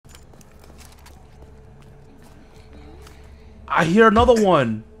I hear another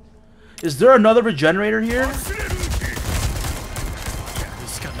one. Is there another regenerator here?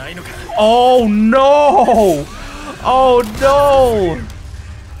 Oh no! Oh no!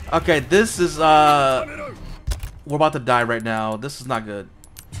 Okay, this is we're about to die right now. This is not good.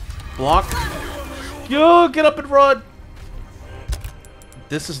 Block. Yo, get up and run.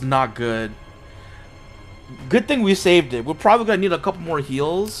 This is not good. Good thing we saved it. We're probably gonna need a couple more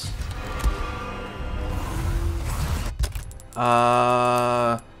heals.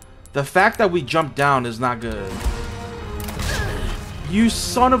 The fact that we jumped down is not good. You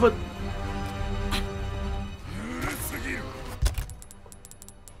son of a...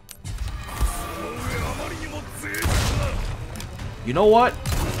 You know what?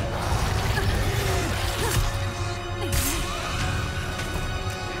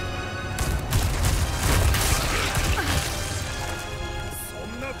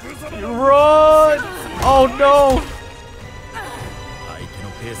 Run! Oh no!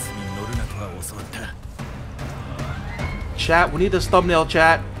 Chat, we need this thumbnail,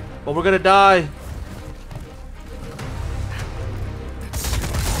 chat. But we're gonna die.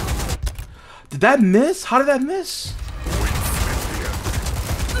 Did that miss? How did that miss?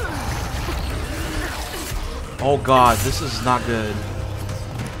 Oh god, this is not good.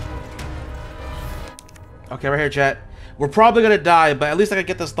 Okay, right here, chat. We're probably gonna die, but at least I can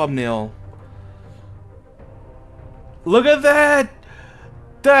get this thumbnail. Look at that!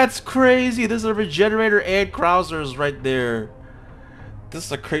 That's crazy. This is a regenerator and Krauser's right there.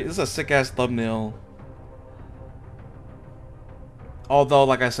 This is a sick ass thumbnail. Although,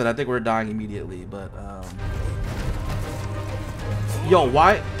 like I said, I think we're dying immediately. But yo,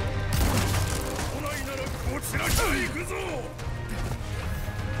 why?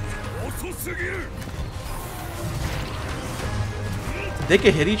 They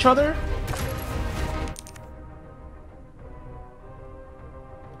can hit each other?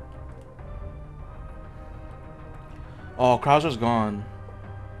 Oh, Krauser's gone.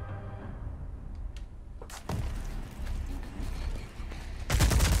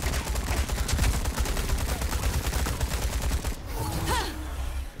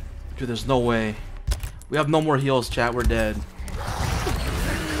 Dude, there's no way. We have no more heals, chat. We're dead.